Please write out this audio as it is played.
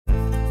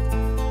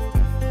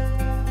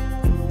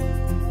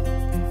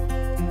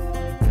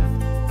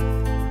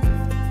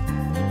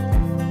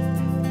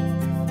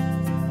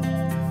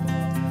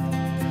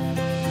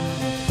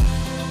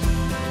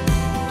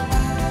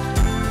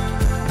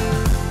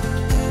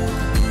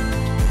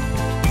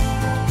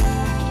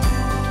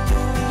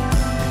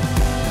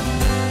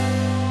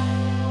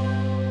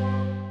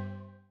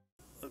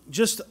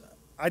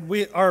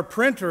our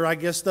printer, I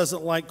guess,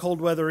 doesn't like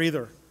cold weather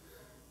either.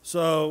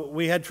 So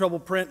we had trouble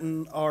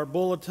printing our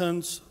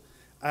bulletins.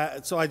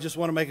 So I just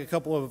want to make a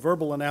couple of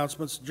verbal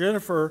announcements.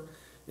 Jennifer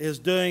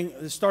is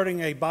starting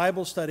a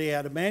Bible study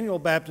at Emmanuel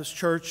Baptist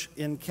Church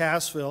in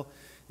Cassville,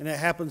 and it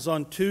happens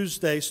on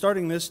Tuesday,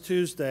 starting this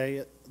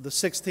Tuesday, the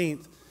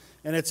 16th,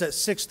 and it's at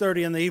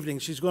 6:30 in the evening.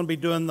 She's going to be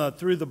doing the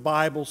Through the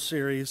Bible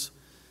series,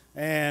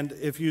 and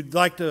if you'd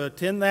like to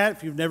attend that,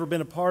 if you've never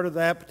been a part of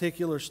that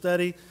particular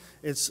study,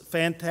 it's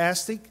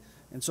fantastic,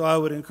 and so I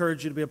would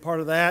encourage you to be a part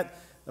of that.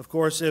 Of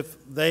course,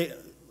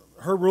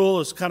 her rule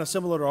is kind of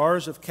similar to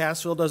ours. If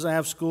Cassville doesn't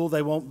have school,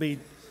 they won't be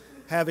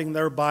having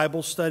their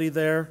Bible study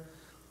there.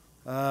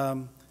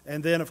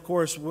 And then, of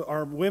course,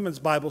 our women's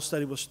Bible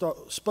study was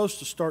supposed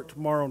to start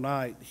tomorrow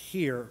night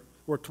here,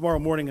 or tomorrow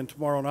morning and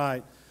tomorrow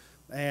night.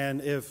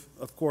 And if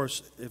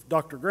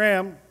Dr.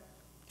 Graham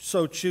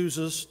so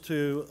chooses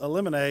to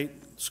eliminate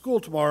school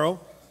tomorrow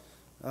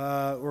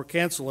or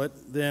cancel it,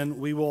 then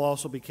we will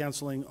also be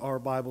canceling our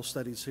Bible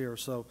studies here.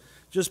 So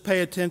just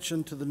pay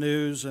attention to the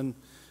news. And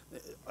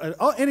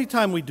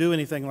anytime we do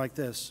anything like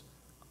this,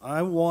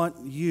 I want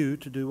you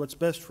to do what's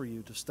best for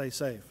you to stay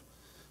safe.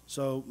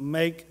 So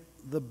make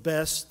the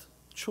best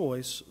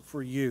choice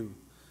for you.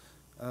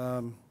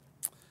 That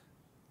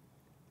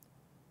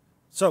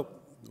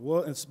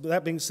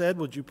being said,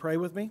 would you pray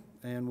with me?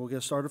 And we'll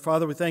get started.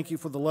 Father, we thank you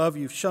for the love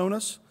you've shown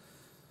us.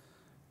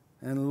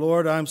 And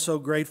Lord, I'm so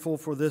grateful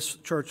for this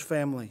church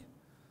family.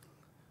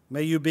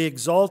 May you be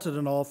exalted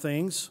in all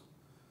things.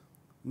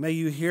 May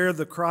you hear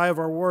the cry of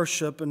our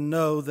worship and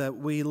know that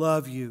we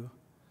love you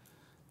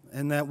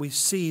and that we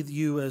see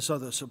you as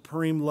the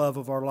supreme love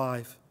of our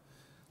life.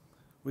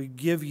 We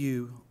give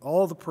you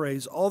all the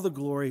praise, all the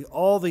glory,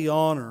 all the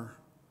honor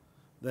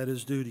that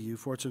is due to you.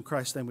 For it's in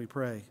Christ's name we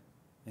pray.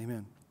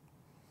 Amen.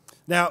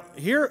 Now,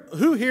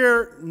 who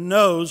here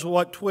knows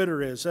what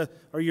Twitter is?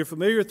 Are you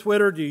familiar with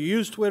Twitter? Do you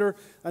use Twitter?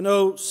 I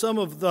know some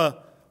of the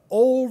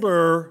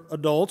older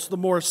adults, the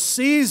more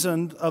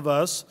seasoned of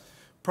us,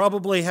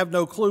 probably have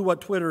no clue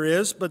what Twitter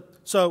is.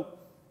 So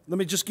let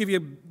me just give you a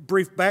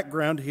brief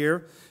background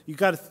here. You've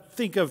got to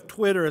think of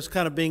Twitter as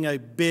kind of being a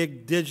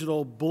big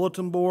digital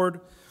bulletin board.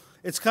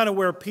 It's kind of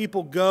where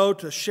people go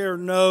to share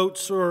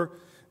notes or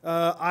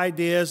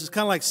ideas. It's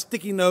kind of like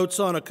sticky notes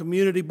on a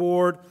community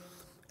board.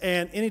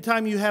 And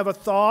anytime you have a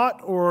thought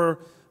or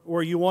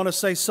you want to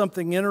say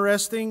something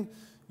interesting,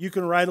 you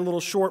can write a little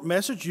short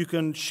message. You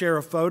can share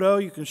a photo.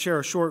 You can share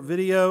a short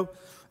video.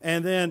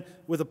 And then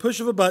with a push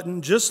of a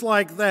button, just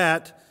like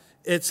that,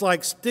 it's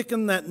like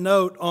sticking that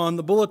note on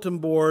the bulletin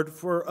board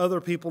for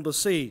other people to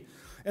see.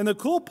 And the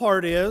cool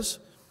part is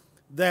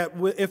that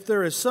if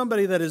there is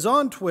somebody that is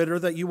on Twitter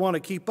that you want to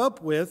keep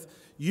up with,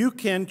 you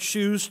can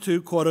choose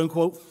to,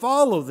 quote-unquote,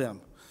 follow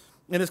them.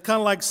 And it's kind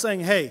of like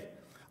saying, hey,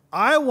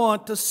 I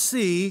want to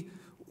see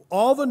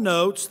all the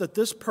notes that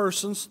this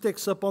person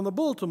sticks up on the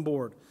bulletin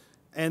board.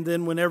 And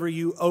then whenever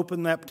you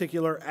open that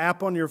particular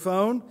app on your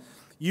phone,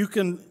 you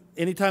can,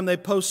 anytime they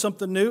post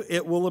something new,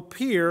 it will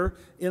appear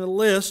in a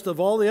list of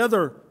all the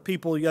other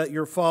people that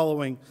you're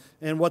following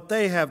and what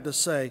they have to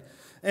say.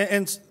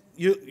 And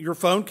your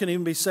phone can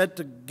even be set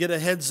to get a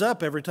heads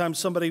up every time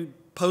somebody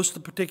posts a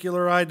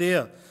particular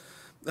idea.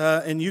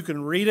 And you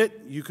can read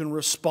it, you can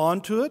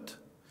respond to it,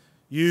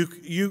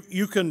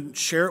 you can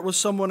share it with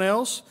someone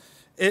else.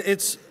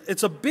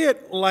 It's a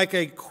bit like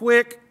a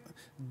quick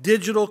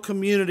digital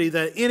community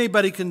that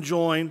anybody can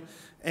join,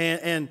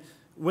 and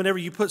whenever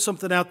you put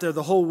something out there,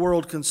 the whole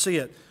world can see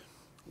it.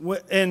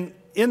 And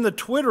in the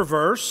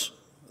Twitterverse,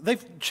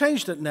 they've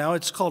changed it now.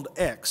 It's called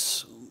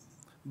X.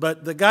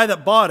 But the guy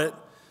that bought it,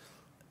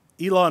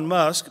 Elon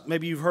Musk,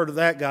 maybe you've heard of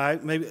that guy.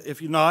 Maybe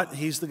if you're not,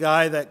 he's the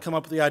guy that come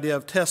up with the idea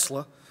of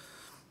Tesla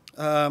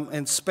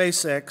and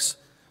SpaceX.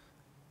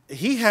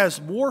 He has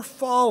more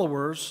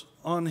followers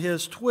on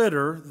his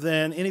Twitter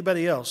than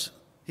anybody else.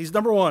 He's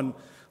number one.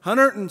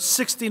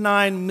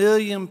 169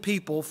 million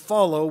people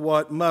follow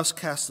what Musk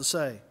has to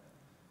say.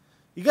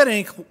 You got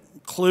any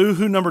clue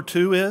who number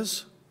two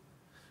is?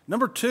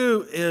 Number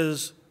two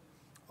is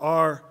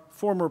our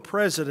former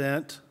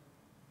president,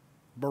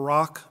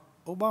 Barack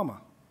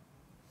Obama.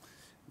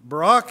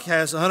 Barack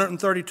has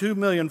 132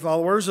 million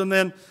followers, and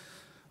then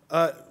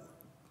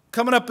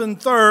coming up in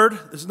third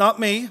is not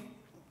me.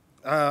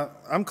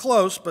 I'm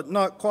close, but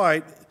not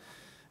quite.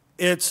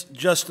 It's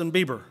Justin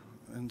Bieber.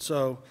 And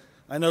so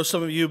I know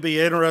some of you will be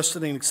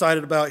interested and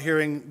excited about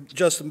hearing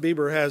Justin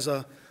Bieber has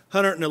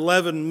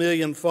 111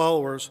 million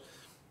followers.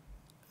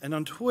 And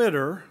on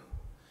Twitter,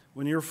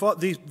 when you're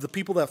the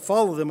people that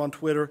follow them on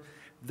Twitter,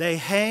 they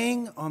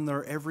hang on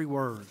their every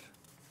word.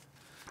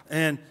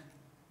 And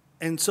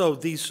so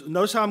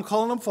notice how I'm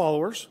calling them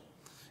followers.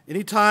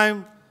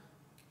 Anytime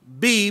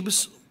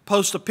Biebs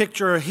posts a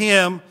picture of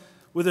him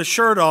with his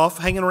shirt off,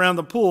 hanging around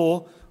the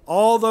pool,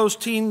 all those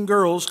teen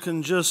girls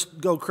can just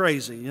go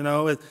crazy. You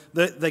know,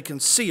 they can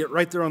see it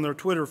right there on their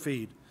Twitter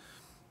feed.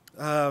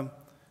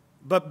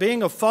 But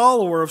being a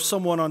follower of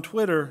someone on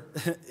Twitter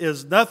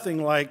is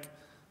nothing like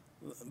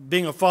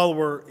being a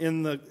follower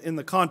in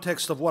the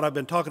context of what I've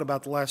been talking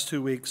about the last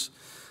 2 weeks.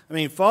 I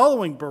mean,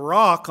 following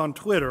Barack on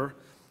Twitter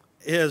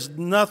is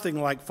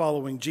nothing like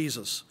following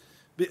Jesus.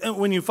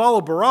 When you follow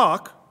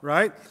Barack,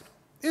 right,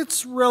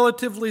 it's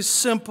relatively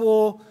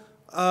simple,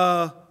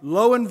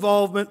 low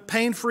involvement,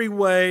 pain-free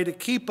way to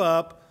keep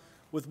up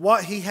with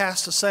what he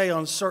has to say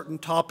on certain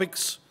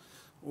topics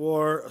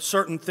or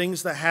certain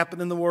things that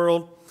happen in the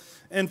world.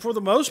 And for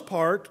the most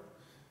part,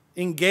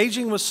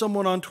 engaging with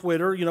someone on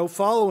Twitter,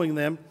 following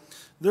them,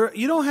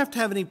 you don't have to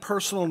have any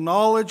personal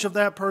knowledge of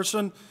that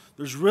person.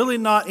 There's really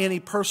not any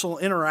personal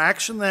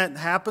interaction that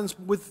happens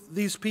with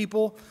these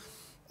people.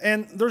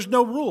 And there's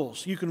no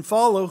rules. You can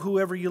follow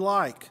whoever you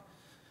like.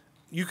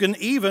 You can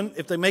even,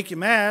 if they make you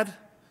mad,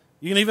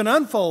 you can even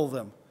unfollow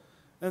them.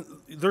 And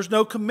there's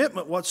no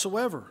commitment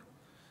whatsoever.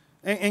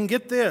 And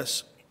get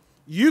this,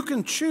 you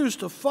can choose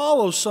to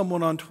follow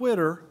someone on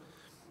Twitter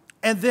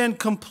and then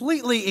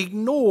completely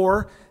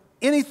ignore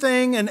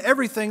anything and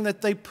everything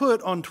that they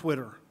put on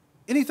Twitter.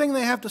 Anything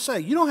they have to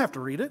say. You don't have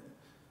to read it.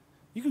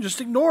 You can just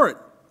ignore it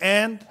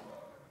and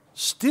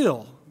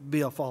still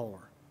be a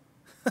follower.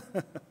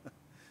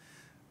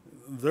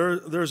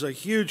 There's a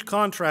huge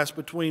contrast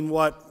between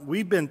what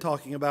we've been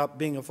talking about,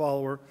 being a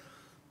follower,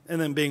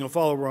 and then being a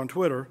follower on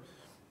Twitter.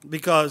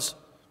 Because,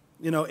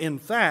 in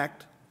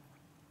fact,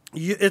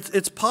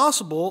 it's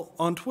possible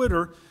on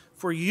Twitter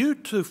for you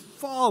to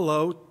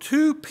follow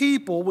two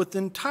people with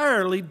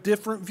entirely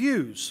different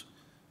views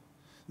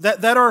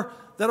that are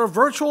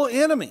virtual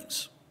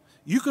enemies.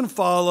 You can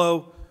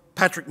follow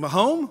Patrick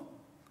Mahomes,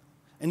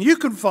 and you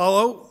can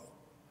follow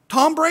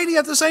Tom Brady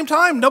at the same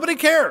time. Nobody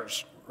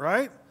cares,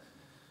 right?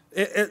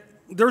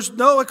 There's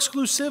no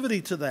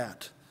exclusivity to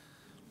that.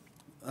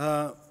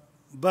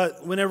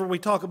 But whenever we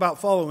talk about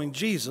following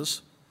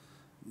Jesus,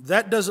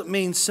 that doesn't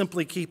mean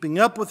simply keeping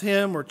up with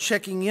him or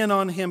checking in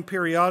on him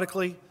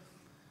periodically.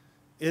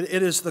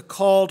 It is the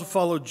call to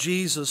follow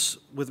Jesus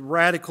with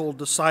radical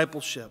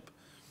discipleship.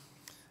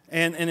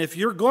 And if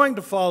you're going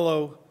to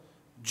follow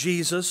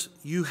Jesus,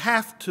 you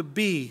have to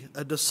be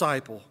a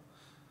disciple.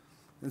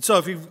 And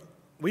so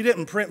we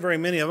didn't print very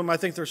many of them. I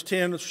think there's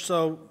 10 or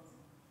so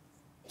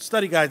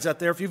study guides out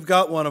there. If you've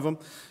got one of them,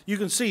 you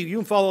can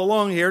follow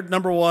along here.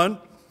 Number one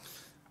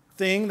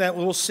thing that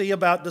we'll see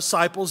about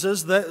disciples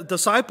is that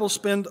disciples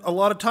spend a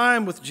lot of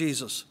time with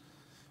Jesus,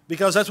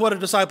 because that's what a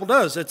disciple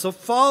does. It's a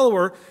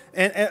follower,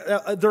 and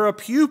they're a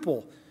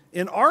pupil.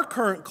 In our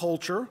current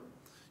culture,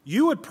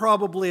 you would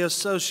probably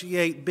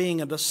associate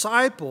being a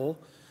disciple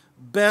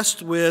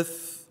best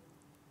with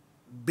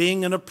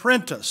being an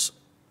apprentice.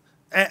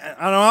 And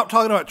I'm not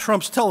talking about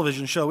Trump's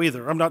television show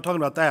either. I'm not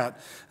talking about that.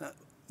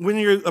 When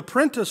you're an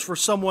apprentice for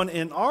someone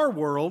in our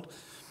world,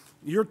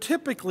 you're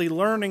typically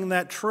learning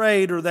that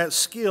trade or that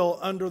skill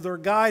under their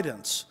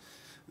guidance.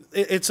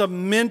 It's a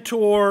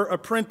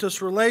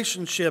mentor-apprentice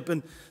relationship,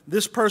 and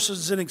this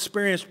person's an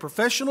experienced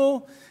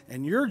professional,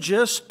 and you're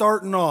just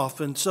starting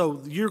off, and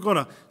so you're going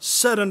to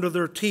sit under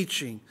their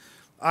teaching.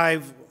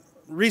 I've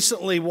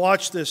recently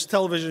watched this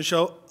television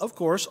show, of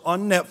course,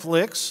 on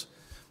Netflix.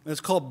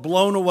 It's called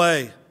Blown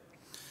Away.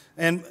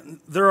 And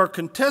there are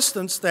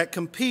contestants that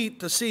compete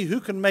to see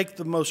who can make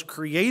the most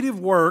creative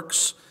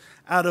works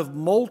out of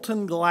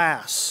molten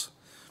glass.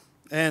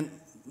 And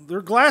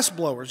they're glass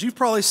blowers. You've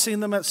probably seen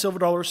them at Silver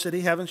Dollar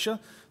City, haven't you?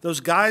 Those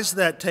guys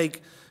that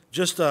take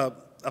just a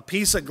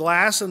piece of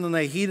glass and then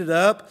they heat it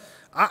up.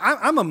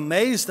 I'm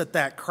amazed at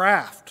that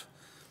craft.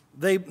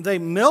 They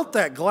melt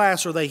that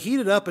glass, or they heat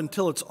it up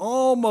until it's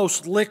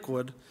almost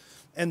liquid,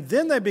 and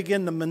then they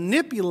begin to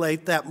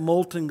manipulate that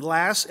molten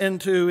glass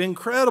into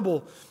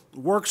incredible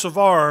works of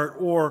art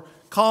or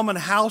common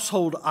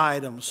household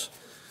items.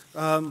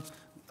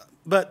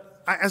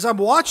 But as I'm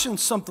watching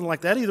something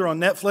like that, either on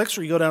Netflix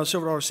or you go down to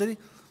Silver Dollar City,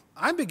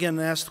 I begin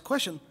to ask the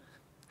question,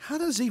 how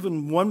does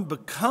even one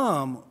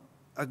become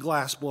a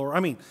glass blower? I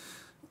mean,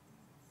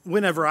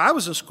 whenever I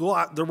was in school,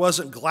 there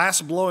wasn't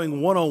glass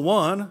blowing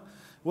 101. It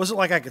wasn't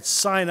like I could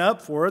sign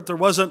up for it. There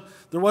wasn't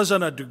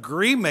a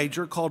degree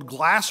major called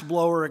glass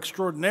blower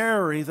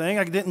extraordinaire or anything.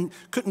 I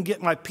couldn't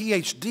get my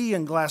PhD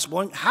in glass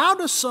blowing. How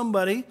does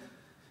somebody,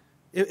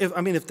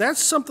 if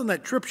that's something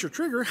that trips your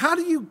trigger, how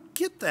do you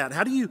get that?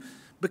 How do you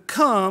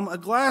become a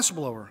glass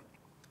blower?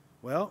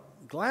 Well,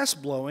 glass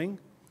blowing,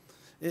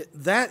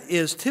 that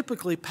is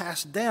typically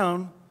passed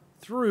down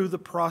through the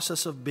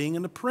process of being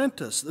an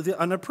apprentice,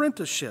 an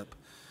apprenticeship.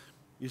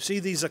 You see,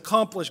 these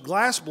accomplished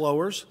glass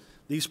blowers,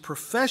 these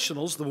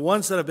professionals, the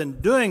ones that have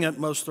been doing it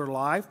most of their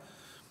life,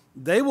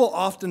 they will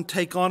often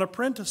take on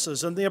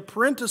apprentices, and the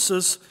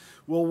apprentices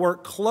will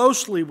work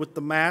closely with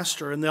the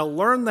master, and they'll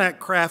learn that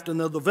craft, and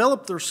they'll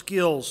develop their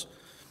skills.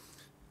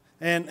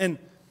 And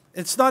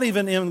it's not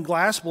even in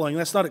glass blowing.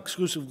 That's not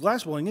exclusive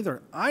glass blowing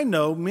either. I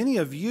know many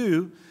of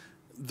you,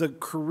 the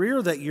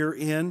career that you're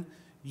in,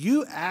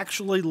 you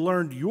actually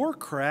learned your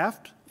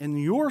craft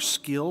and your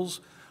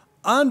skills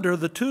under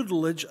the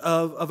tutelage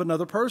of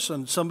another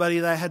person, somebody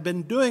that had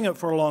been doing it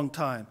for a long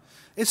time.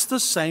 It's the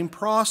same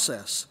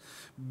process.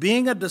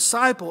 Being a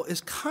disciple is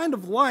kind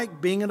of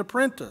like being an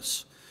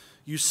apprentice.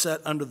 You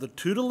sit under the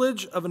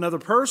tutelage of another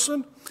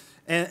person,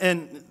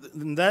 And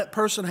that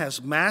person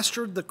has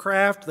mastered the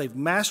craft, they've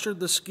mastered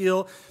the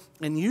skill,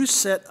 and you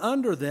sit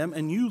under them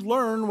and you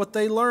learn what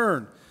they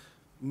learn.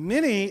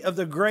 Many of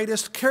the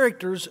greatest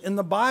characters in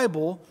the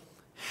Bible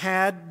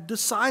had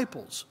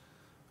disciples.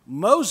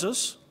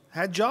 Moses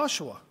had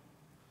Joshua.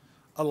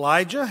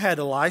 Elijah had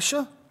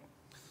Elisha.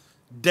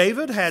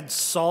 David had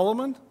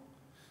Solomon.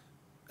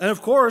 And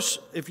of course,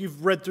 if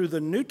you've read through the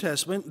New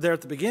Testament, there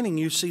at the beginning,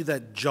 you see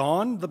that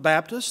John the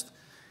Baptist,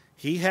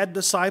 he had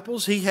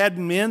disciples. He had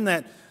men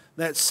that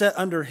sat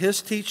under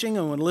his teaching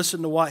and would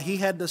listen to what he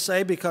had to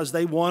say because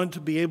they wanted to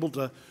be able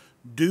to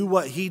do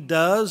what he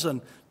does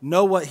and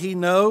know what he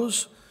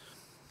knows.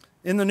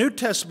 In the New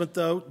Testament,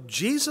 though,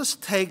 Jesus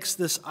takes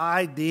this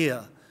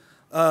idea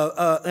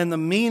and the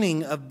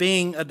meaning of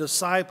being a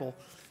disciple,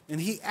 and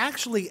he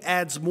actually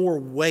adds more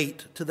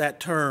weight to that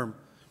term.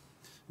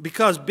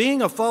 Because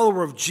being a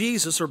follower of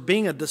Jesus or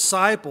being a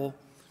disciple,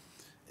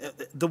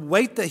 the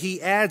weight that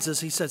he adds is,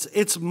 he says,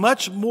 it's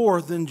much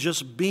more than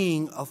just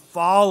being a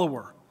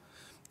follower.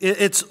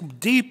 It's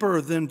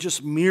deeper than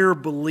just mere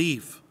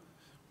belief.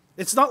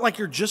 It's not like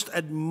you're just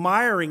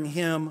admiring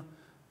him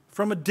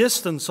from a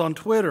distance on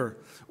Twitter,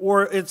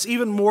 or it's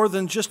even more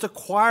than just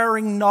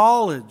acquiring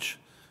knowledge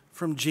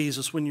from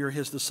Jesus when you're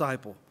his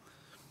disciple.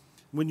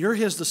 When you're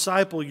his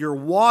disciple, you're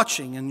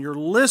watching and you're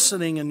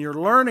listening and you're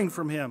learning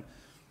from him.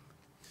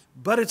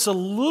 But it's a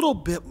little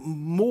bit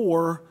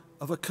more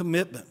of a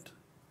commitment.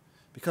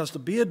 Because to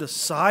be a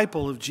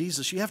disciple of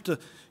Jesus, you have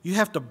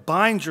to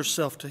bind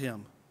yourself to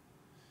him.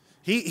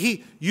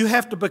 You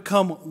have to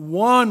become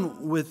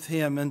one with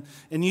him, and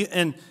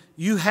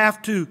you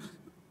have to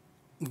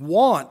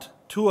want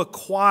to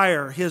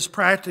acquire his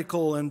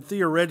practical and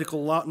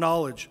theoretical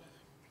knowledge.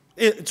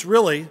 It's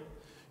really,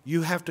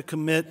 you have to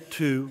commit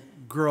to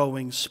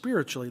growing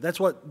spiritually. That's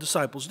what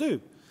disciples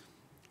do.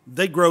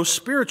 They grow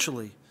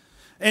spiritually.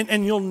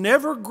 And you'll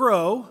never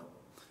grow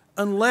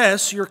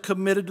unless you're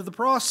committed to the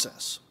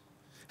process.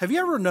 Have you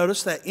ever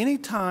noticed that any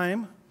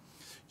time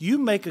you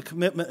make a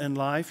commitment in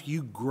life,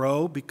 you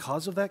grow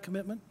because of that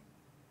commitment?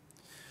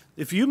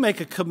 If you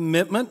make a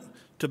commitment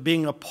to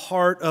being a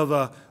part of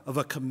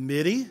a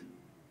committee,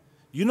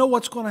 you know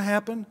what's going to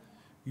happen?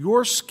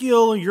 Your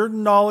skill, your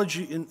knowledge,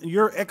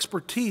 your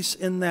expertise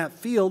in that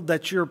field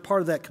that you're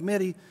part of that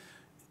committee,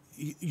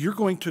 you're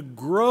going to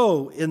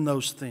grow in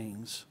those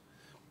things.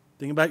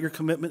 Think about your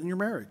commitment in your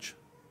marriage.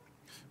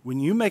 When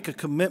you make a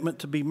commitment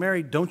to be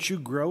married, don't you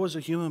grow as a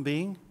human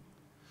being?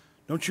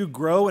 Don't you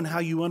grow in how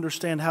you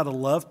understand how to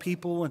love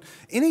people? And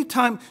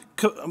anytime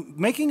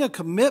making a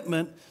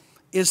commitment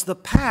is the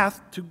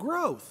path to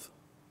growth.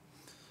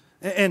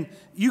 And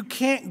you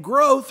can't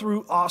grow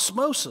through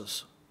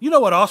osmosis. You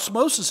know what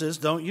osmosis is,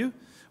 don't you?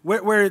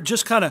 Where it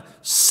just kind of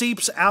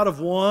seeps out of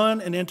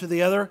one and into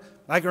the other.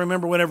 I can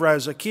remember whenever I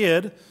was a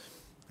kid,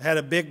 I had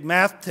a big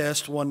math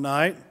test one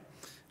night,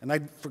 and I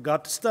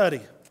forgot to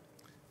study.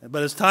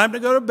 But it's time to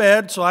go to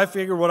bed, so I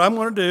figured what I'm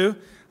going to do,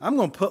 I'm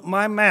going to put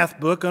my math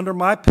book under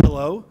my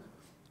pillow,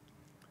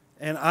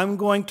 and I'm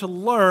going to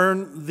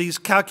learn these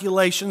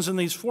calculations and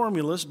these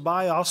formulas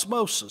by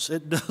osmosis.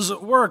 It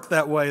doesn't work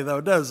that way, though,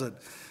 does it?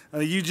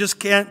 You just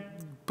can't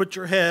put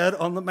your head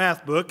on the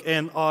math book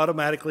and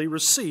automatically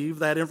receive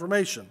that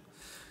information.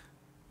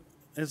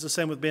 And it's the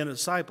same with being a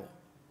disciple.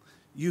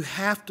 You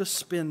have to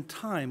spend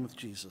time with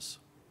Jesus.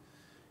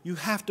 You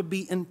have to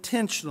be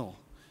intentional.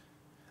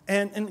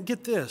 And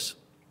get this,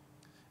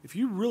 if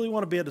you really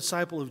want to be a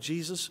disciple of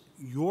Jesus,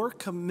 your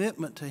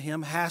commitment to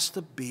him has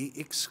to be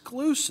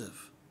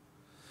exclusive.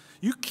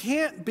 You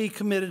can't be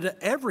committed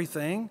to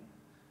everything.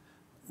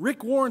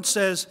 Rick Warren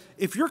says,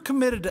 if you're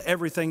committed to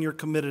everything, you're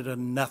committed to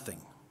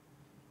nothing.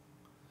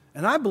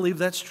 And I believe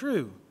that's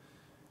true.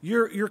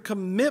 Your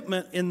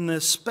commitment in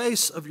the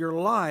space of your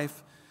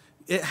life,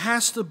 it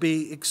has to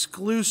be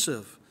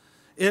exclusive.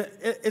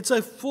 It's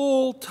a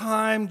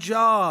full-time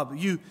job.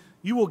 You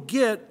will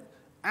get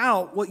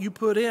out what you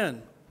put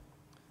in.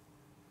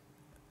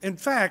 In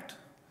fact,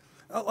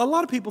 a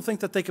lot of people think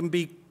that they can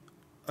be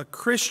a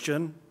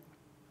Christian,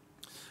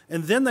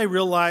 and then they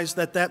realize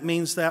that that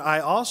means that I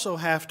also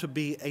have to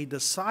be a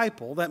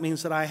disciple. That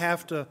means that I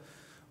have to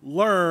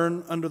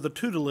learn under the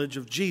tutelage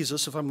of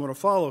Jesus if I'm going to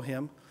follow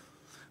him.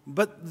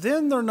 But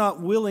then they're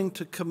not willing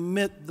to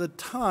commit the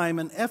time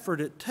and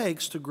effort it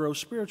takes to grow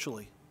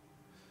spiritually.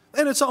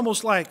 And it's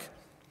almost like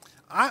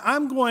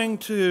I'm going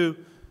to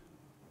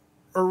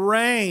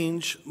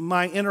arrange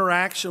my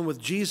interaction with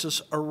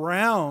Jesus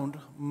around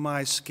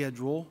my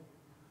schedule,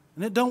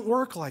 and it don't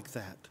work like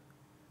that.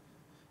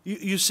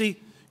 You see,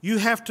 you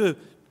have to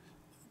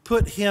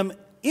put him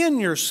in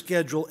your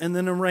schedule and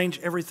then arrange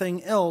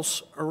everything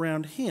else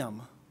around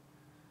him.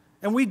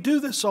 And we do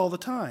this all the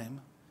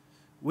time.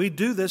 We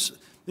do this,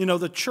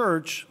 the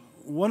church,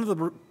 one of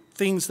the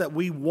things that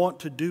we want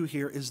to do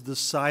here is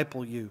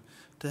disciple you,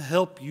 to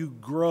help you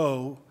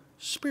grow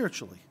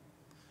spiritually.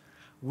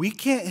 We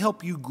can't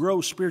help you grow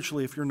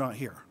spiritually if you're not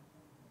here.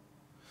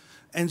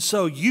 And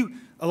so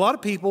a lot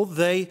of people,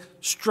 they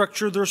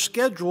structure their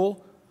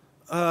schedule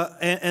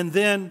and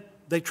then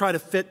they try to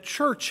fit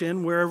church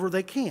in wherever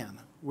they can.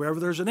 wherever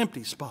there's an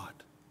empty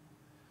spot.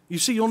 You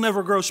see, you'll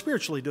never grow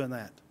spiritually doing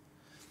that.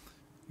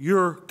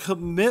 Your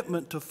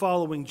commitment to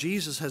following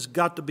Jesus has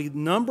got to be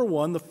number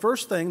one, the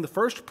first thing, the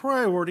first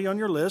priority on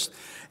your list,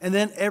 and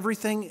then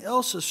everything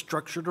else is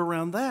structured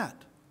around that.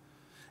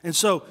 And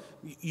so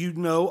you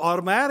know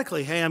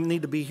automatically, hey, I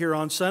need to be here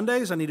on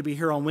Sundays, I need to be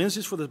here on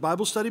Wednesdays for this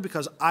Bible study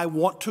because I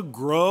want to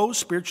grow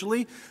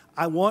spiritually.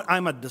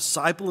 I'm a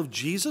disciple of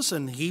Jesus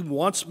and He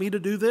wants me to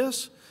do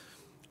this.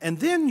 And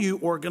then you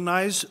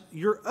organize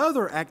your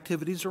other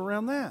activities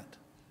around that.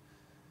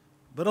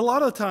 But a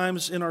lot of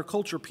times in our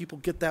culture, people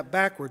get that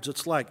backwards.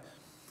 It's like,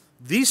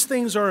 these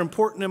things are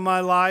important in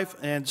my life,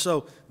 and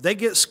so they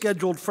get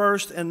scheduled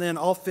first, and then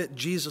I'll fit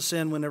Jesus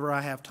in whenever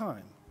I have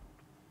time.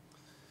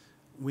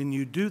 When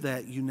you do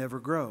that, you never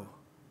grow.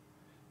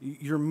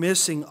 You're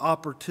missing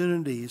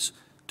opportunities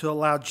to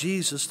allow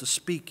Jesus to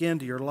speak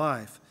into your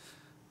life.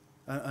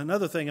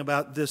 Another thing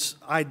about this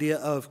idea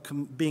of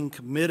being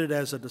committed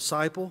as a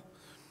disciple,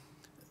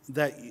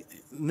 and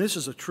this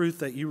is a truth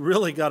that you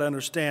really got to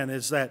understand,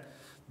 is that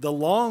the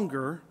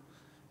longer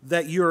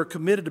that you're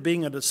committed to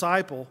being a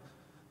disciple,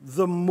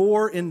 the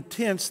more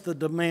intense the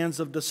demands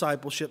of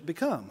discipleship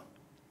become.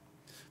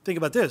 Think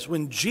about this.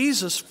 When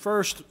Jesus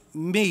first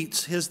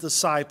meets His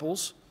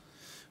disciples,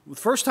 the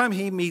first time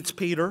He meets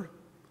Peter,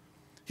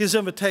 His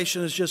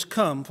invitation is just,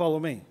 come, follow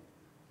me.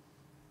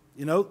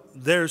 You know,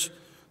 there's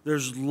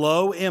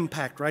low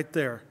impact right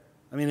there.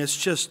 I mean, it's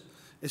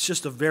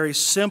just a very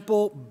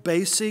simple,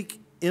 basic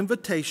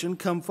invitation,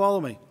 come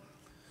follow me.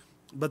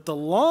 But the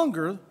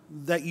longer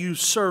that you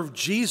serve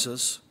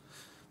Jesus,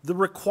 the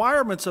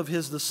requirements of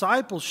His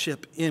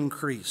discipleship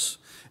increase.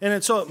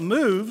 And so it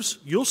moves,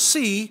 you'll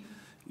see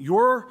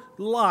your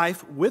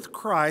life with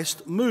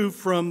Christ move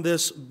from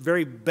this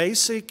very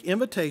basic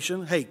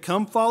invitation, hey,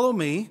 come follow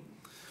me,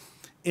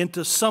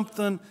 into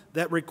something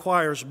that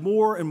requires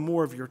more and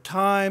more of your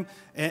time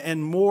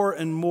and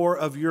more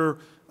of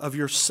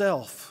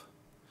yourself.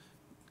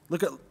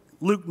 Look at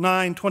Luke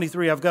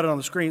 9:23. I've got it on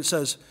the screen. It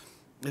says,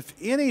 if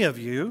any of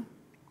you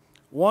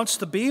wants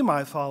to be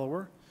my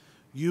follower,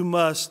 you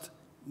must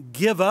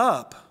give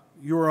up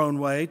your own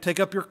way, take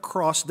up your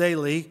cross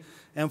daily,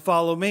 and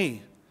follow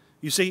me.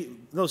 You see,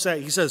 notice that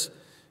he says,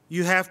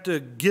 you have to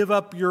give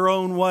up your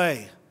own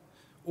way.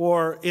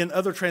 Or in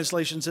other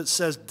translations, it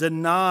says,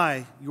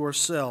 deny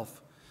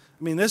yourself.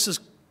 I mean, this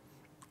is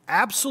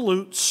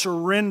absolute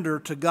surrender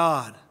to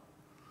God.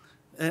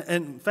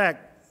 And in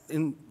fact,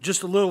 in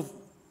just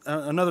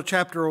another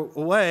chapter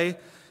away,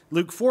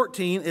 Luke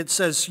 14, it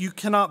says, you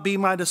cannot be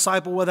my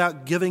disciple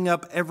without giving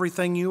up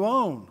everything you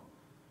own.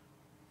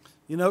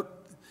 You know,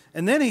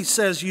 and then he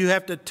says you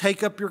have to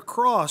take up your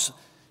cross.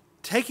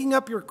 Taking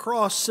up your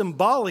cross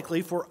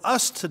symbolically for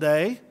us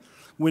today,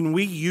 when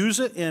we use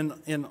it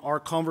in our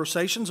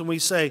conversations and we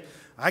say,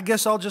 I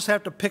guess I'll just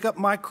have to pick up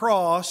my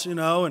cross, you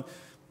know, and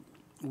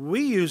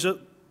we use it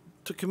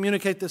to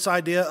communicate this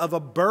idea of a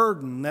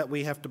burden that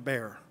we have to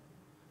bear.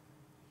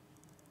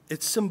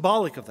 It's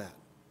symbolic of that.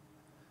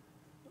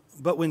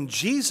 But when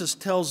Jesus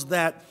tells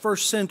that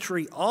first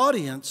century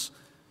audience,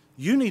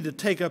 you need to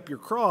take up your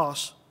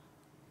cross,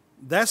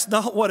 that's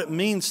not what it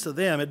means to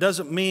them. It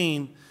doesn't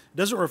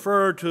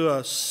refer to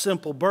a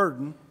simple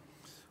burden.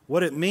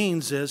 What it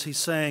means is he's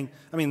saying,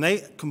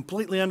 they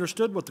completely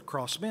understood what the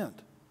cross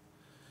meant.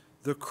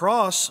 The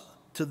cross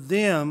to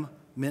them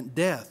meant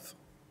death.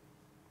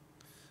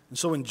 And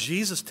so when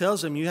Jesus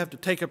tells them you have to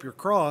take up your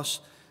cross,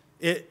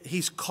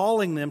 he's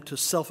calling them to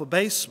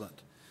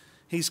self-abasement.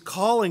 He's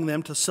calling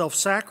them to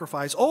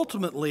self-sacrifice.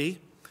 Ultimately,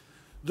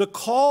 the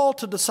call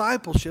to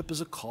discipleship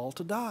is a call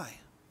to die.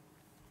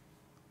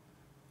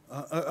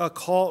 A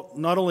call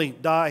not only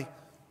die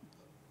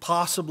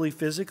possibly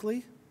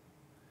physically,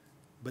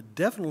 but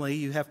definitely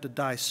you have to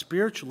die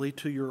spiritually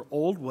to your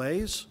old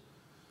ways,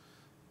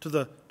 to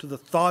the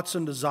thoughts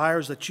and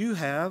desires that you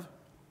have.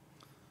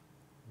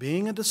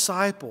 Being a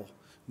disciple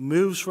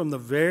moves from the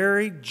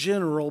very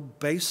general,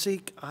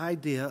 basic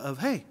idea of,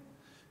 hey,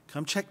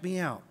 come check me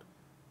out.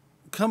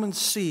 Come and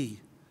see.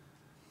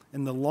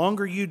 And the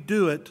longer you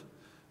do it,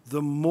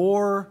 the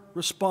more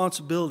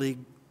responsibility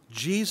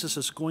Jesus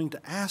is going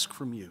to ask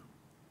from you.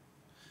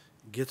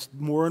 It gets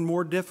more and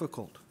more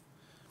difficult.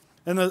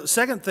 And the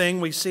second thing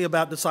we see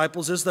about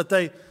disciples is that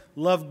they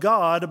love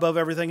God above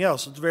everything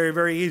else. It's very,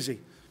 very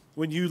easy.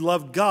 When you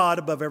love God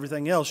above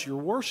everything else, you're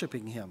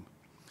worshiping Him.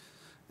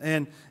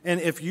 And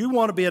if you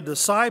want to be a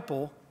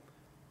disciple,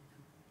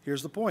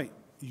 here's the point.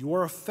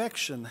 Your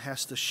affection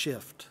has to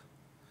shift.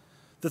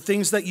 The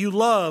things that you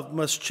love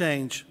must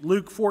change.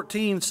 Luke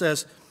 14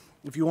 says,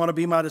 if you want to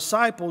be my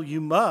disciple, you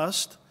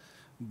must,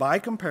 by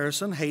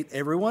comparison, hate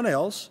everyone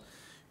else,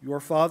 your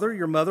father,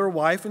 your mother,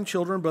 wife and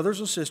children, brothers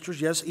and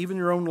sisters, yes, even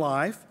your own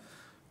life.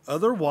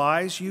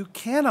 Otherwise, you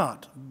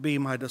cannot be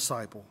my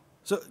disciple.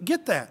 So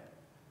get that.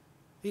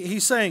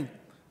 He's saying,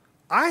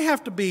 I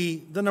have to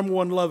be the number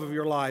one love of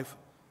your life.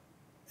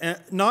 And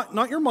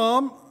not your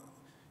mom.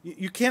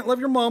 You can't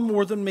love your mom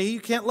more than me. You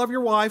can't love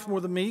your wife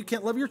more than me. You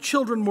can't love your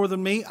children more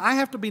than me. I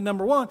have to be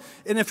number one.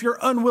 And if you're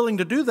unwilling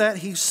to do that,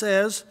 he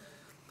says,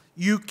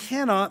 you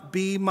cannot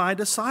be my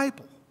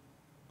disciple.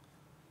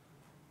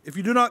 If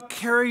you do not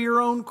carry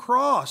your own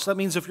cross, that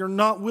means if you're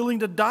not willing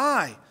to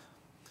die,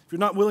 if you're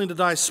not willing to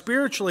die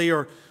spiritually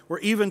or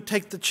even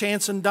take the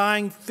chance in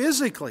dying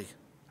physically,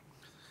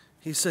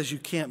 he says you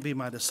can't be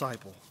my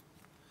disciple.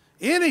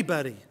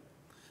 Anybody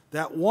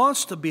that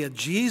wants to be a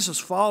Jesus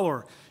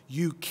follower,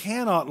 you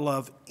cannot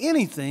love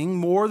anything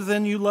more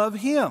than you love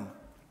him.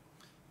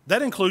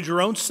 That includes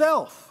your own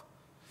self.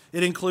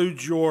 It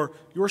includes your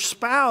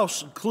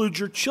spouse, includes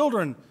your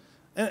children.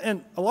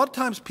 And a lot of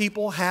times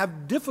people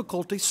have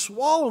difficulty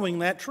swallowing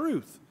that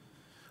truth.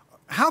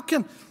 How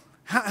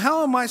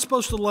am I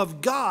supposed to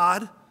love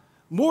God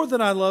more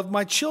than I love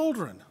my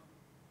children?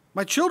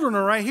 My children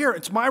are right here.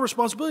 It's my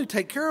responsibility to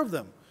take care of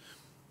them.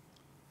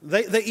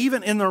 They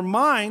even in their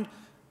mind,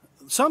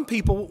 some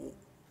people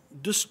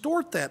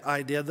distort that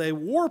idea. They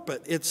warp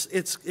it.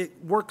 It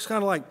works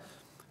kind of like,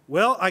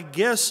 well, I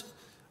guess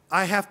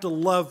I have to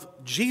love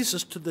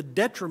Jesus to the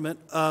detriment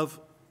of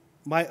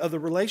my other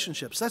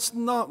relationships. That's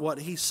not what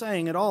he's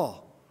saying at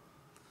all.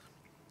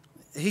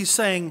 He's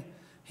saying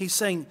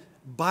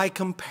by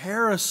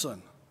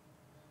comparison.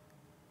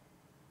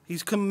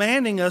 He's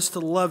commanding us to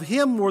love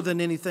him more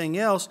than anything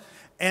else,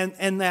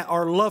 and that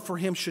our love for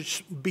him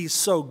should be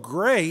so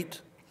great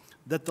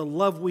that the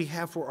love we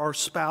have for our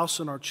spouse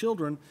and our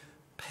children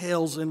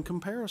pales in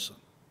comparison.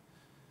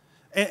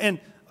 And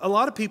a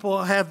lot of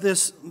people have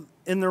this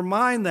in their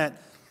mind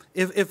that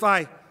if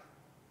I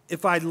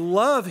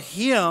love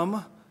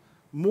him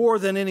more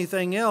than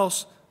anything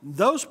else,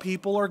 those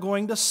people are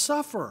going to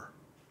suffer.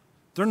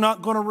 They're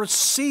not going to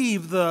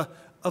receive the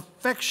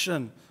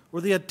affection or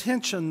the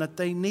attention that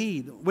they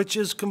need, which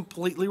is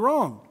completely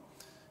wrong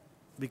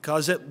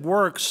because it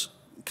works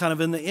kind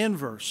of in the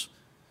inverse.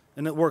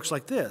 And it works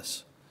like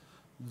this.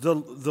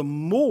 The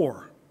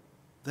more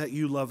that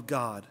you love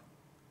God,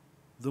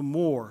 the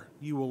more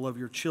you will love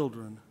your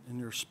children and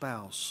your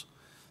spouse.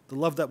 The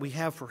love that we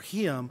have for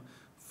him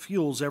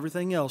fuels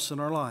everything else in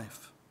our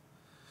life.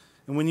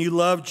 And when you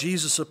love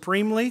Jesus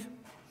supremely,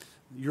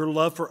 your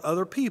love for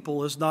other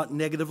people is not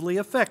negatively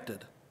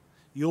affected.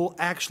 You'll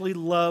actually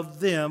love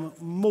them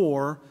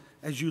more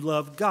as you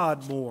love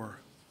God more.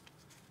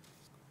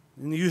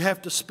 And you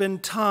have to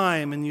spend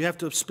time, and you have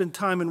to spend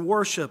time in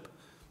worship.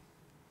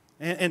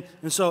 And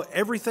so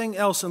everything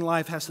else in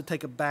life has to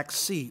take a back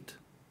seat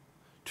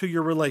to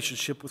your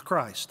relationship with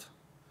Christ.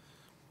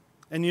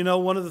 And you know,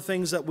 one of the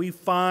things that we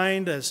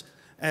find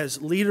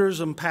as leaders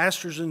and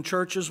pastors in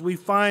churches, we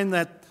find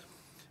that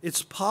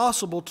it's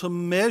possible to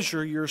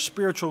measure your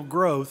spiritual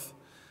growth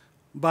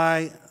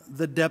by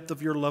the depth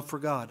of your love for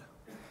God.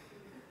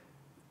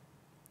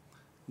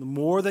 The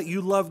more that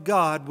you love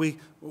God,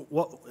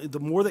 the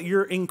more that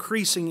you're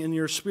increasing in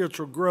your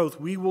spiritual growth,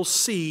 we will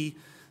see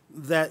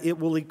that it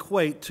will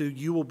equate to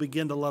you will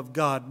begin to love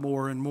God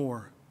more and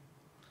more.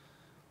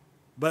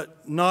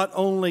 But not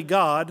only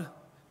God,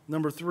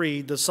 number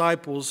 3,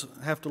 disciples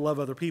have to love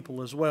other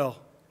people as well.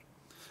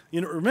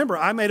 You know, remember,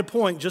 I made a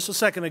point just a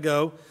second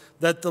ago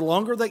that the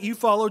longer that you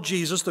follow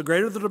Jesus, the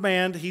greater the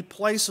demand he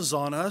places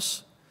on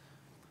us.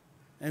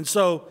 And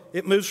so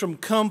it moves from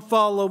come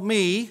follow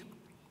me,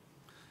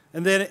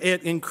 and then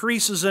it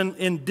increases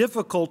in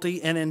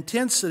difficulty and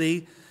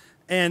intensity,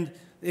 and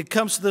it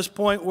comes to this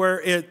point where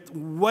it's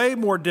way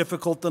more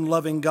difficult than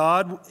loving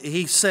God.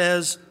 He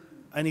says,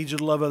 I need you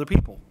to love other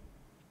people.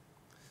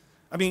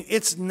 I mean,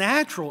 it's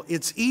natural.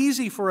 It's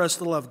easy for us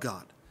to love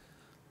God.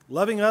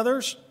 Loving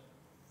others,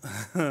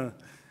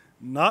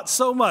 not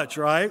so much,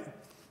 right?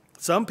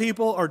 Some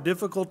people are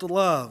difficult to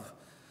love.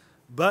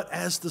 But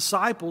as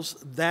disciples,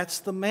 that's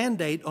the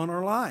mandate on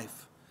our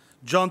life.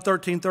 John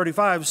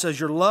 13:35 says,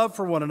 your love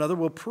for one another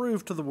will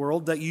prove to the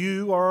world that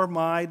you are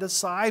my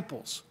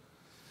disciples.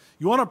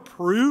 You want to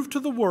prove to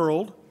the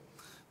world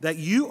that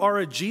you are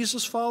a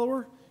Jesus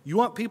follower? You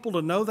want people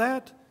to know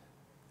that?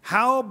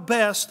 How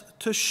best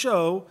to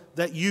show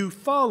that you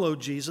follow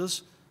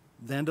Jesus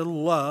than to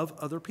love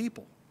other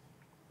people?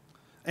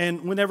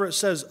 And whenever it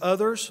says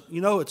others,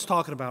 you know what it's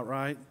talking about,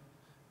 right?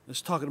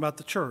 It's talking about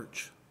the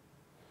church.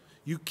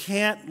 You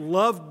can't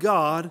love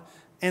God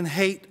and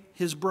hate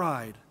his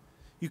bride.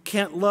 You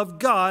can't love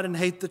God and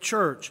hate the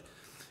church.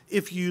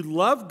 If you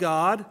love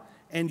God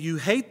and you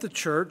hate the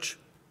church,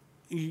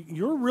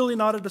 you're really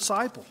not a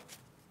disciple.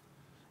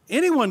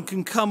 Anyone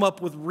can come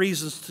up with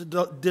reasons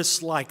to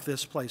dislike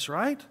this place,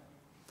 right?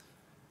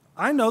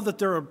 I know that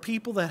there are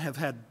people that have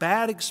had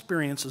bad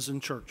experiences in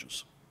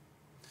churches.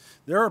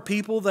 There are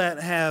people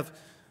that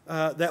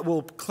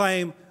will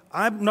claim,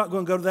 I'm not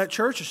going to go to that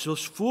church. It's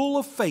just full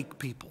of fake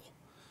people.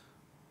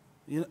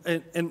 You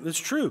know, and it's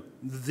true.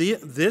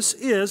 This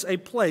is a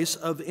place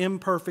of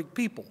imperfect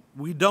people.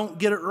 We don't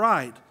get it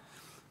right.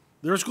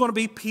 There's going to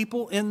be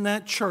people in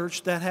that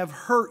church that have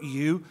hurt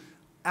you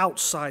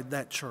outside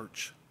that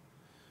church.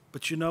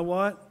 But you know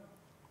what?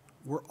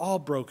 We're all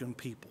broken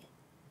people.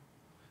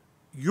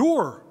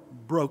 You're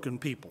broken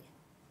people.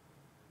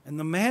 And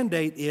the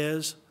mandate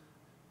is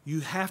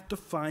you have to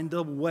find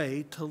a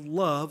way to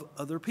love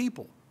other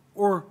people.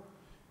 Or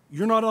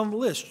you're not on the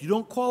list. You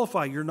don't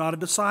qualify. You're not a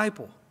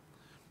disciple.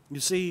 You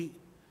see,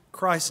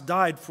 Christ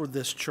died for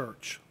this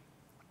church.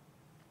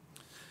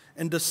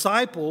 And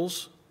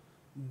disciples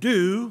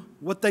do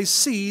what they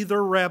see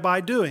their rabbi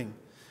doing.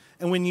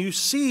 And when you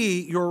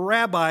see your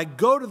rabbi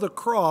go to the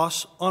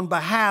cross on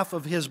behalf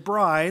of his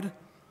bride,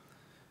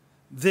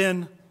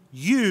 then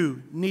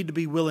you need to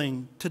be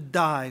willing to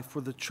die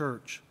for the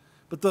church.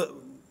 But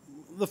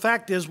the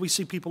fact is, we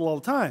see people all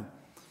the time.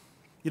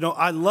 You know,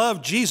 I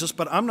love Jesus,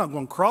 but I'm not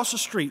going to cross the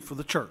street for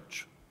the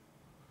church.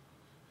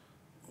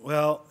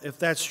 Well, if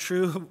that's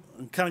true,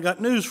 I kind of got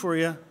news for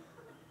you.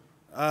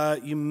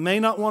 You may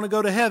not want to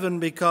go to heaven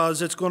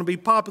because it's going to be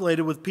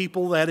populated with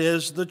people that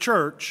is the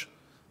church.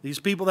 These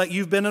people that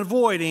you've been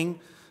avoiding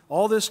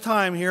all this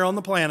time here on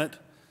the planet,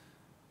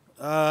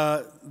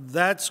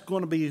 that's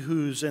going to be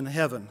who's in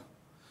heaven.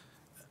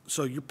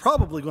 So you're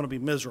probably going to be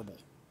miserable.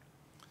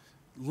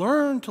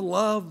 Learn to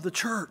love the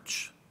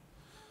church.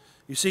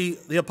 You see,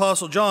 the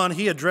Apostle John,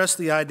 he addressed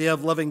the idea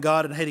of loving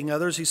God and hating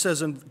others. He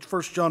says in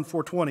 1 John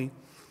 4:20,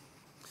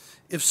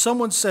 if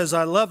someone says,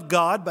 I love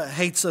God, but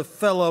hates a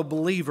fellow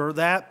believer,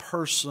 that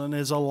person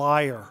is a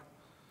liar.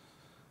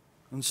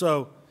 And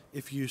so,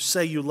 if you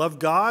say you love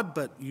God,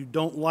 but you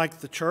don't like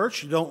the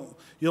church, you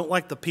don't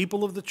like the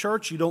people of the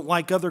church, you don't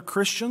like other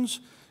Christians,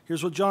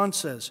 here's what John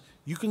says.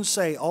 You can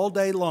say all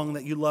day long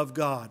that you love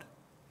God.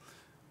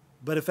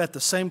 But if at the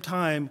same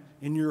time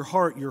in your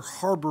heart you're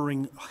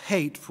harboring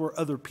hate for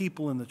other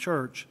people in the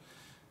church,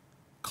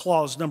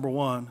 clause number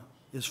 1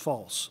 is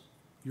false.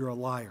 You're a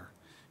liar.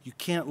 You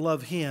can't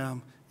love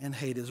him and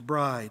hate his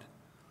bride.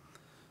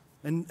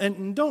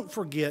 And don't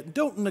forget,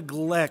 don't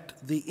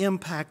neglect the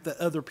impact that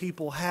other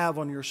people have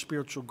on your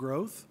spiritual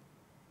growth.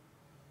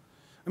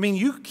 I mean,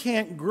 you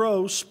can't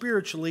grow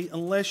spiritually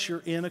unless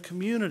you're in a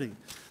community.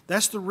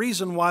 That's the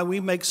reason why we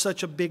make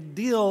such a big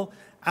deal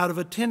out of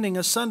attending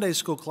a Sunday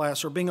school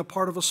class or being a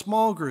part of a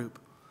small group.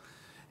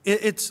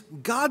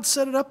 God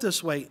set it up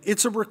this way.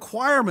 It's a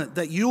requirement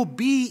that you'll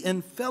be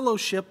in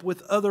fellowship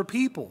with other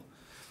people.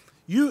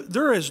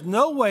 There is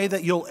no way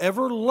that you'll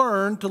ever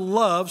learn to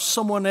love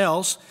someone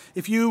else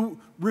if you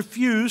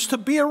refuse to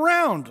be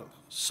around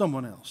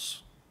someone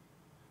else.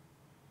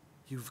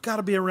 You've got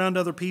to be around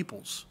other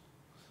peoples.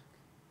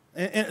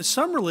 And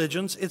some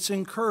religions, it's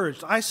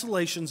encouraged.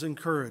 Isolation's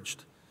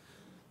encouraged.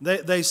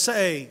 They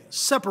say,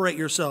 separate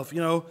yourself,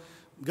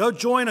 go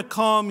join a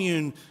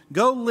commune,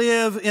 go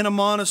live in a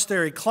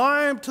monastery,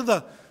 climb to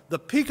the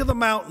peak of the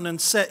mountain and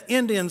set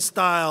Indian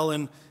style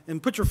and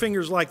put your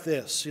fingers like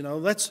this.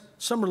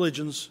 Some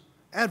religions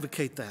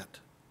advocate that.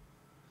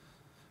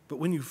 But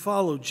when you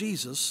follow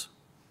Jesus,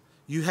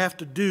 you have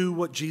to do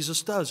what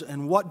Jesus does.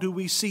 And what do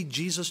we see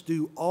Jesus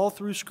do all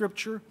through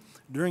Scripture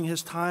during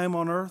his time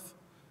on earth?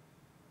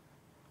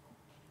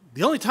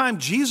 The only time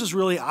Jesus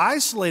really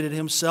isolated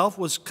himself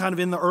was kind of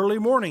in the early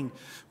morning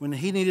when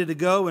he needed to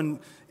go and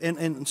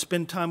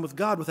spend time with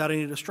God without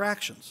any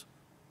distractions.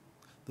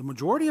 The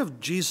majority of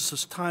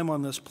Jesus' time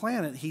on this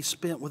planet he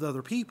spent with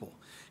other people.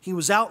 He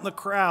was out in the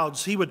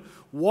crowds. He would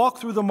walk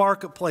through the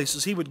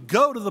marketplaces. He would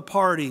go to the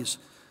parties.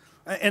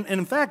 And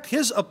in fact,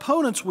 his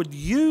opponents would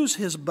use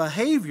his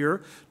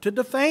behavior to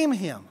defame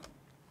him.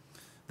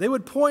 They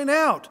would point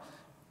out,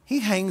 he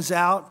hangs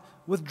out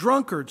with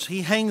drunkards.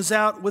 He hangs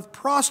out with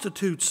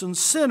prostitutes and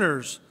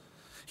sinners.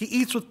 He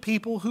eats with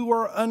people who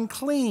are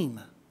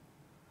unclean.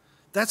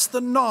 That's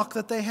the knock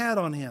that they had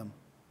on him.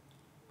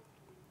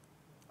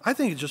 I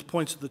think it just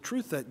points to the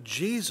truth that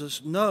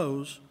Jesus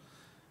knows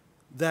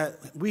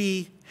that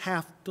we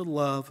have to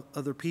love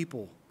other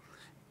people.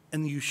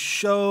 And you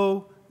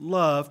show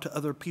love to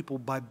other people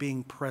by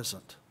being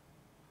present.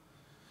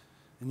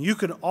 And you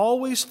can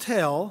always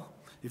tell,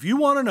 if you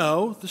want to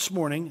know this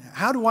morning,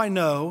 how do I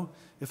know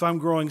if I'm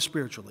growing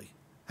spiritually?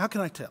 How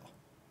can I tell?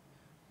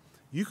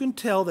 You can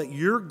tell that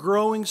you're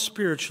growing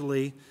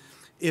spiritually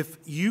if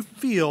you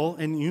feel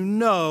and you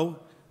know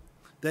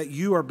that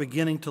you are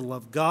beginning to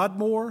love God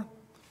more,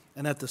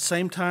 and at the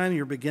same time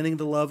you're beginning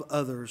to love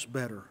others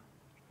better.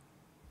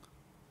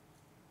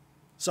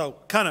 So,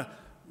 kind of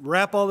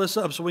wrap all this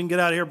up so we can get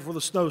out of here before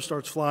the snow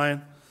starts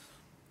flying.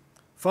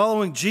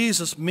 Following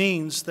Jesus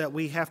means that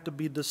we have to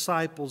be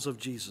disciples of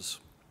Jesus.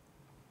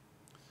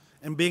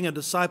 And being a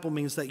disciple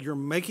means that you're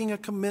making a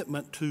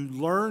commitment to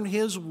learn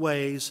his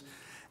ways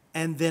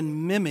and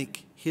then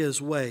mimic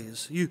his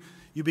ways. You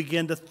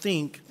begin to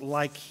think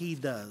like he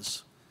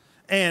does.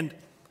 And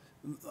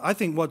I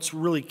think what's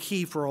really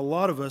key for a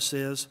lot of us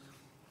is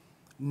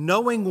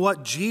knowing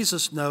what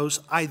Jesus knows,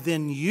 I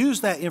then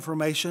use that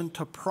information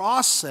to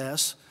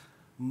process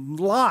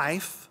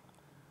life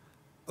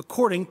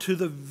according to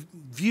the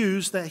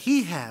views that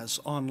he has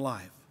on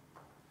life.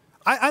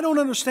 I don't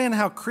understand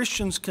how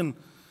Christians can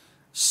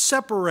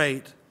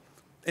separate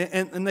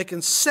and they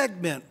can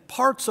segment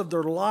parts of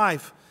their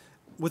life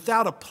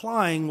without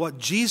applying what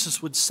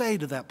Jesus would say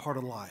to that part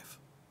of life.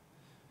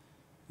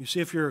 You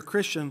see, if you're a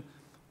Christian,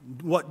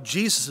 what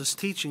Jesus'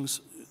 teachings,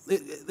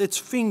 its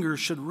fingers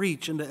should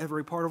reach into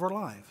every part of our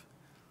life.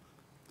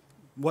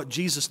 What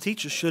Jesus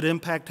teaches should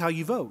impact how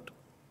you vote.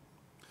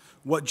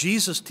 What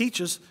Jesus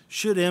teaches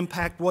should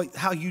impact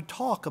how you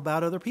talk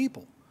about other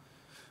people.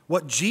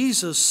 What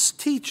Jesus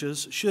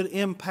teaches should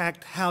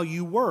impact how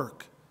you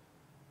work.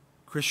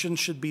 Christians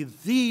should be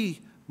the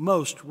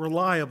most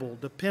reliable,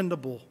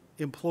 dependable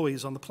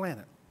employees on the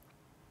planet.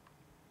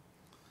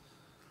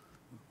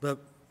 But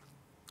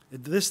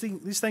these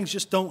things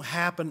just don't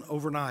happen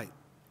overnight.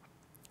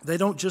 They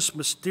don't just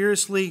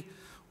mysteriously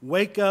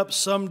wake up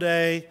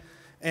someday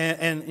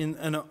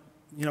and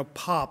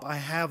pop, I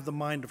have the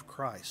mind of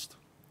Christ.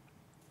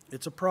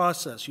 It's a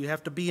process. You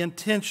have to be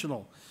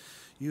intentional.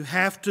 You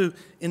have to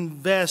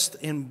invest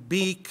in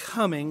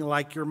becoming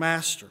like your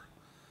master.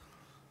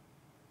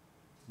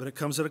 But it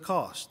comes at a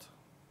cost.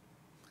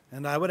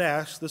 And I would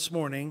ask this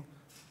morning,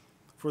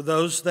 for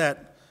those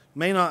that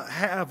may not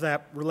have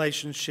that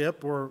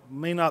relationship or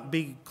may not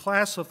be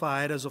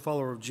classified as a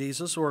follower of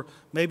Jesus, or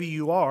maybe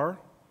you are,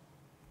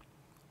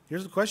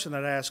 here's the question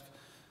I'd ask.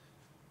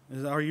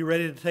 Are you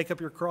ready to take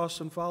up your cross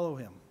and follow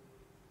him?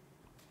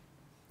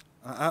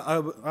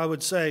 I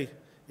would say,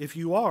 if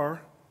you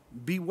are,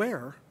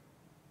 beware.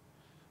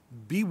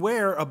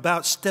 Beware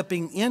about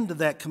stepping into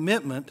that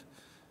commitment,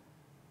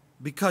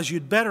 because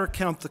you'd better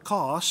count the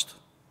cost,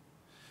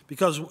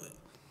 because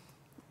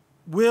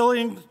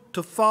willing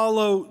to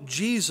follow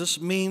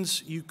Jesus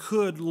means you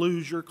could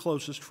lose your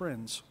closest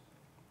friends.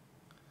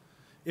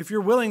 If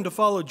you're willing to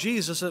follow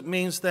Jesus, it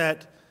means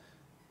that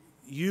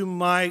you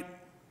might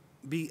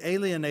be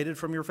alienated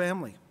from your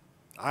family.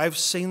 I've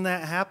seen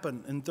that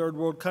happen in third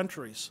world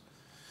countries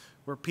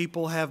where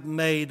people have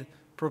made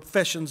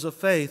professions of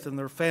faith and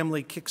their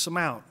family kicks them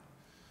out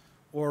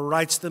or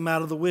writes them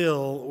out of the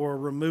will or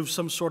removes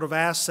some sort of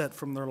asset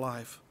from their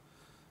life.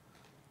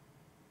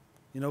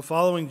 You know,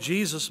 following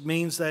Jesus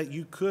means that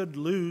you could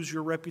lose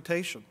your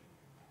reputation.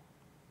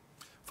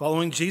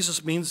 Following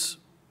Jesus means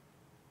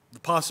the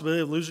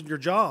possibility of losing your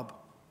job.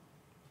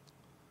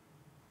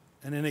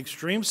 And in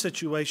extreme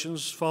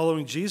situations,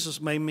 following Jesus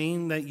may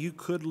mean that you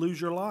could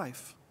lose your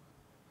life.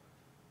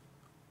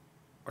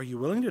 Are you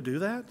willing to do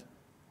that?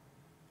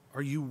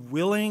 Are you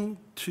willing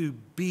to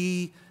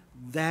be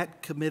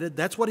that committed?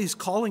 That's what he's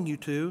calling you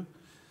to.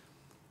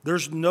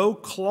 There's no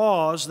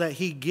clause that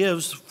he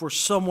gives for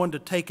someone to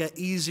take an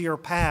easier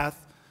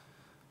path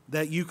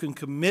that you can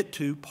commit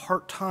to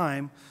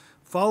part-time.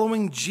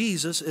 Following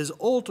Jesus is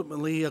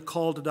ultimately a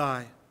call to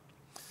die.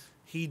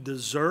 He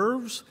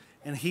deserves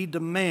and he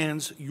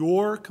demands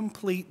your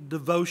complete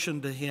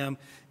devotion to him,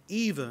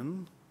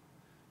 even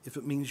if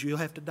it means you'll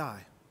have to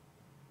die.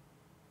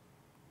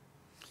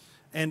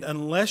 And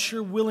unless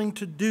you're willing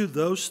to do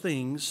those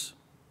things,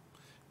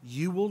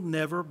 you will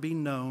never be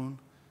known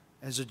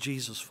as a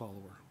Jesus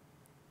follower.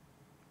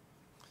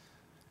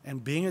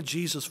 And being a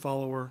Jesus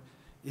follower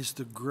is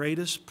the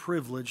greatest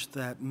privilege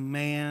that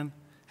man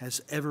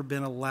has ever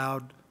been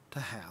allowed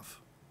to have.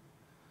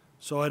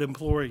 So I'd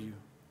implore you,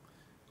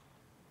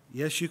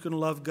 yes, you can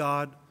love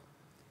God,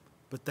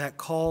 but that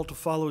call to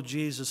follow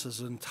Jesus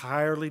is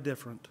entirely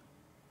different,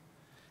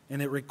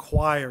 and it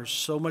requires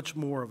so much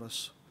more of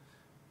us.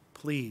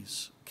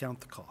 Please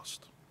count the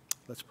cost.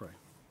 Let's pray.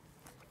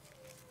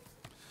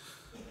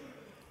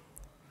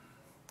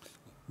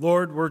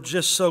 Lord, we're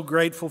just so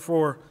grateful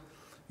for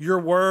your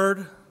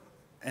word.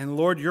 And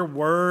Lord, your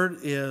word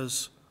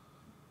it's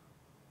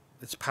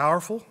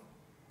powerful,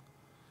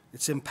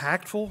 it's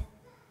impactful,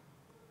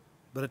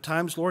 but at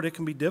times, Lord, it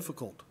can be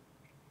difficult.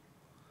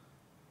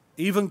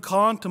 Even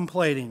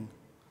contemplating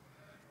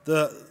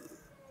the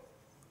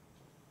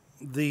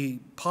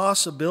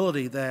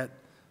possibility that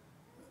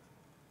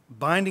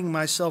binding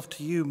myself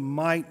to you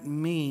might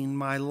mean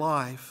my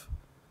life,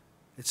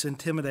 it's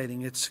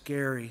intimidating, it's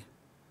scary.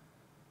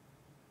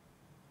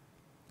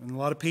 And a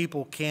lot of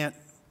people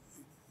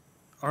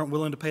aren't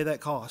willing to pay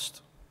that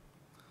cost.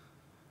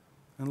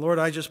 And Lord,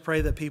 I just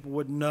pray that people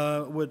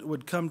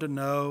would come to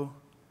know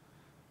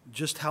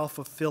just how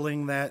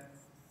fulfilling that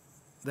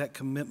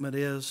commitment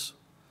is.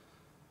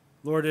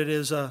 Lord, it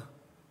is a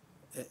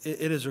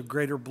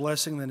greater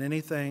blessing than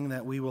anything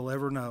that we will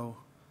ever know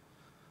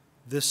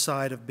this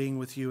side of being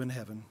with you in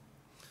heaven.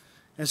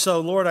 And so,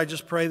 Lord, I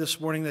just pray this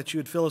morning that you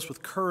would fill us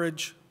with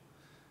courage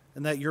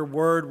and that your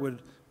word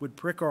would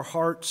prick our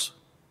hearts,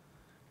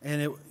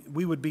 and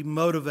we would be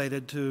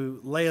motivated to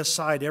lay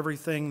aside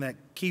everything that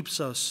keeps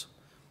us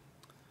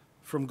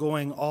from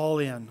going all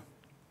in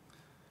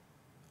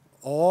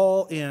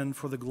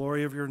for the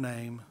glory of your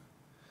name.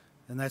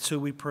 And that's who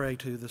we pray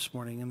to this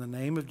morning. In the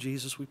name of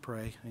Jesus we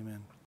pray.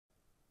 Amen.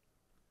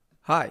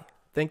 Hi,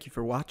 thank you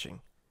for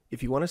watching.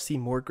 If you want to see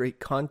more great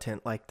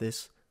content like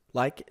this,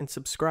 like and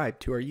subscribe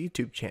to our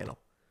YouTube channel.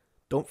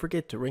 Don't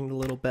forget to ring the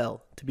little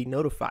bell to be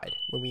notified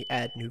when we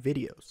add new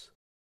videos.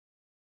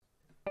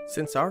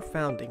 Since our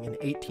founding in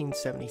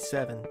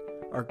 1877,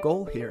 our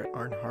goal here at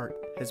Arnhart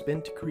has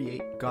been to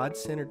create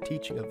God-centered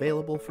teaching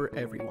available for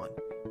everyone,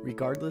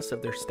 regardless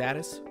of their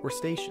status or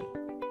station.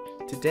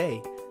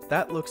 Today,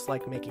 that looks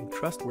like making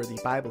trustworthy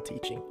Bible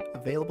teaching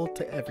available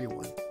to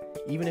everyone,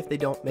 even if they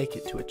don't make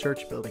it to a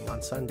church building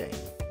on Sunday.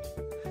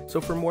 So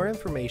for more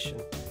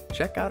information,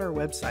 check out our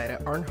website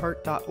at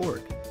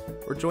arnhart.org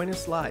or join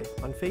us live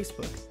on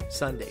Facebook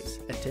Sundays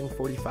at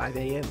 10:45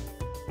 a.m.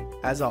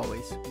 As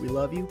always, we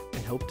love you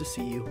and hope to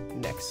see you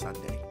next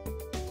Sunday.